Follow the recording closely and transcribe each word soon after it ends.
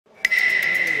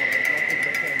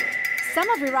Some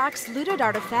of Iraq's looted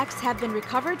artifacts have been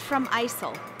recovered from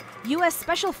ISIL. U.S.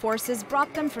 Special Forces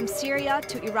brought them from Syria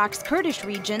to Iraq's Kurdish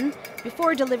region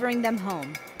before delivering them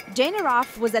home. Jane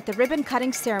Araf was at the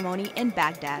ribbon-cutting ceremony in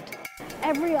Baghdad.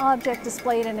 Every object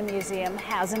displayed in a museum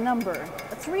has a number.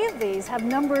 3 of these have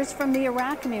numbers from the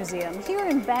Iraq Museum here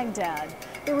in Baghdad.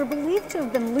 They were believed to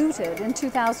have been looted in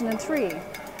 2003.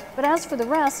 But as for the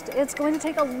rest, it's going to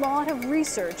take a lot of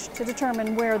research to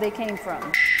determine where they came from.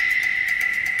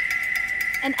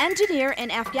 An engineer in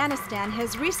Afghanistan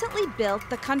has recently built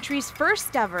the country's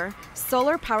first ever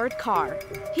solar-powered car.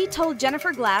 He told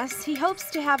Jennifer Glass he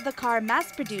hopes to have the car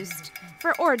mass-produced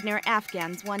for ordinary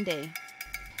Afghans one day.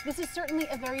 This is certainly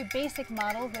a very basic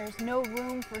model. There's no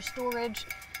room for storage,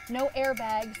 no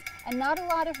airbags, and not a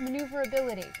lot of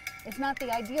maneuverability. It's not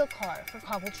the ideal car for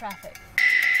cobbled traffic.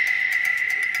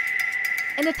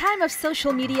 In a time of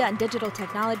social media and digital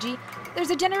technology, there's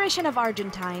a generation of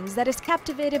Argentines that is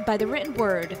captivated by the written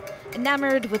word,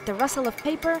 enamored with the rustle of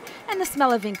paper and the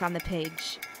smell of ink on the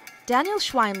page. Daniel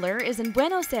Schweinler is in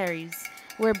Buenos Aires,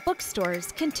 where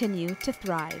bookstores continue to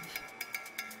thrive.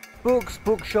 Books,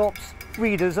 bookshops,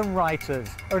 readers and writers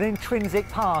are an intrinsic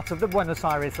part of the Buenos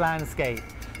Aires landscape,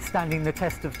 standing the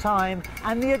test of time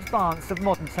and the advance of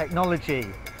modern technology,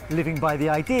 living by the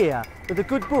idea that a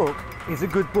good book is a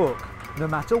good book, no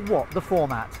matter what the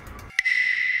format.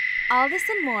 All this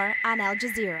and more on Al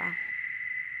Jazeera.